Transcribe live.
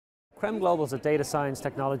Creme Global is a data science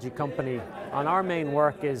technology company, and our main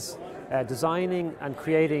work is designing and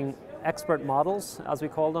creating expert models, as we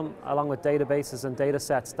call them, along with databases and data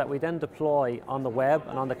sets that we then deploy on the web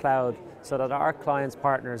and on the cloud so that our clients,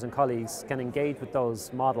 partners and colleagues can engage with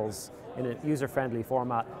those models in a user-friendly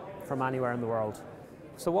format from anywhere in the world.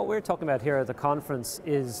 So what we're talking about here at the conference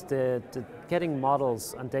is the getting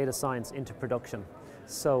models and data science into production.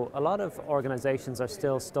 So a lot of organizations are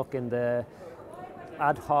still stuck in the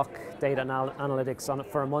ad hoc data analytics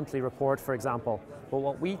for a monthly report, for example. But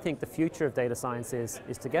what we think the future of data science is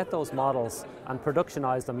to get those models and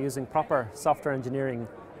productionize them using proper software engineering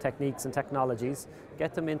techniques and technologies,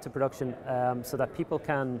 get them into production so that people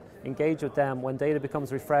can engage with them. When data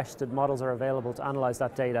becomes refreshed, the models are available to analyze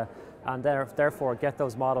that data, and therefore get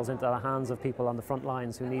those models into the hands of people on the front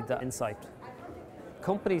lines who need that insight.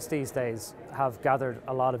 Companies these days have gathered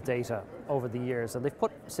a lot of data over the years, and they've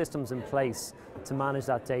put systems in place to manage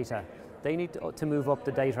that data. They need to move up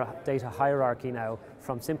the data hierarchy now,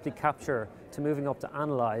 from simply capture to moving up to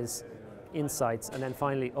analyze insights, and then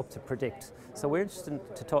finally up to predict. So we're interested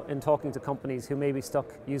in talking to companies who may be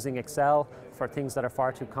stuck using Excel for things that are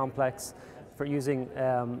far too complex, for using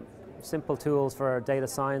simple tools for data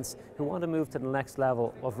science, who want to move to the next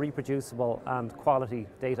level of reproducible and quality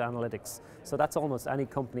data analytics. So that's almost any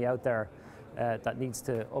company out there that needs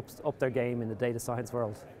to up their game in the data science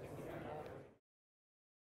world.